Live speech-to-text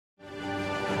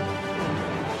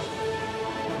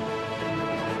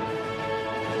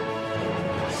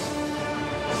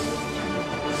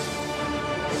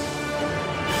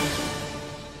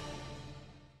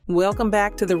Welcome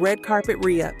back to the Red Carpet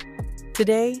Re-Up.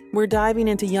 Today, we're diving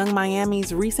into Young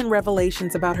Miami's recent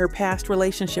revelations about her past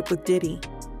relationship with Diddy.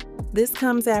 This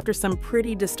comes after some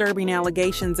pretty disturbing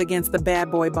allegations against the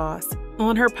bad boy boss.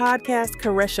 On her podcast,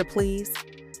 Caresha Please,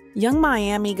 Young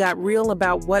Miami got real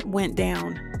about what went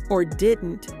down, or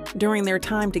didn't, during their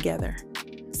time together.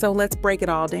 So let's break it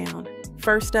all down.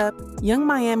 First up, Young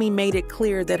Miami made it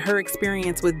clear that her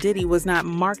experience with Diddy was not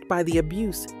marked by the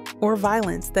abuse or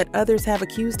violence that others have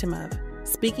accused him of.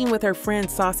 Speaking with her friend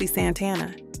Saucy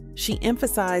Santana, she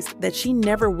emphasized that she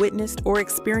never witnessed or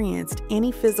experienced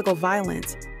any physical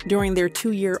violence during their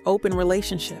 2-year open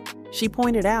relationship. She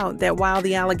pointed out that while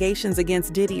the allegations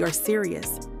against Diddy are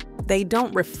serious, they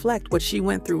don't reflect what she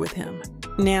went through with him.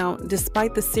 Now,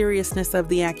 despite the seriousness of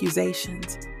the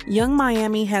accusations, Young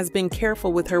Miami has been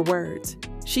careful with her words.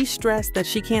 She stressed that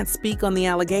she can't speak on the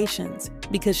allegations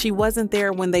because she wasn't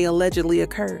there when they allegedly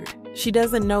occurred. She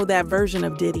doesn't know that version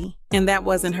of Diddy, and that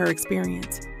wasn't her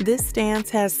experience. This stance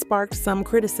has sparked some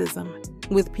criticism,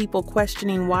 with people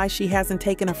questioning why she hasn't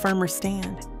taken a firmer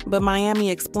stand. But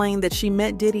Miami explained that she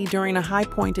met Diddy during a high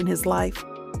point in his life,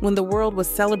 when the world was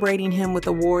celebrating him with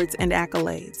awards and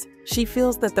accolades. She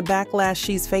feels that the backlash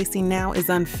she's facing now is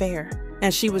unfair,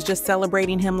 as she was just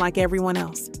celebrating him like everyone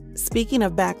else. Speaking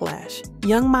of backlash,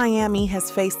 Young Miami has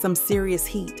faced some serious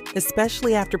heat,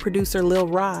 especially after producer Lil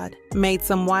Rod made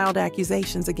some wild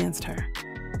accusations against her.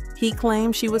 He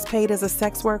claimed she was paid as a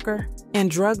sex worker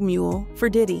and drug mule for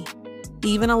Diddy,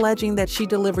 even alleging that she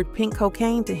delivered pink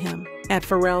cocaine to him at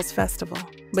Pharrell's festival.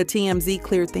 But TMZ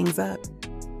cleared things up,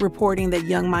 reporting that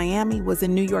Young Miami was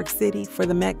in New York City for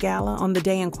the Met Gala on the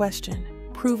day in question,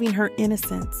 proving her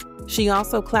innocence. She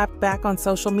also clapped back on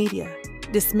social media,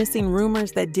 dismissing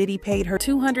rumors that Diddy paid her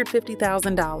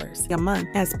 $250,000 a month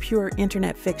as pure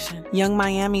internet fiction. Young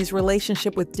Miami's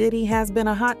relationship with Diddy has been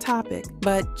a hot topic,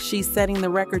 but she's setting the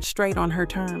record straight on her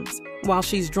terms. While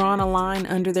she's drawn a line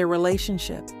under their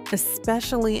relationship,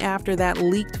 especially after that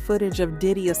leaked footage of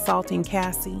Diddy assaulting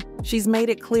Cassie, she's made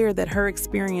it clear that her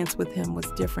experience with him was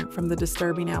different from the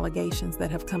disturbing allegations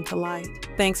that have come to light.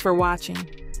 Thanks for watching.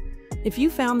 If you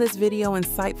found this video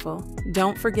insightful,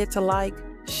 don't forget to like,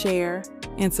 share,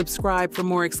 and subscribe for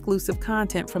more exclusive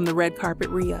content from the Red Carpet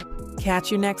Re-Up.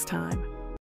 Catch you next time.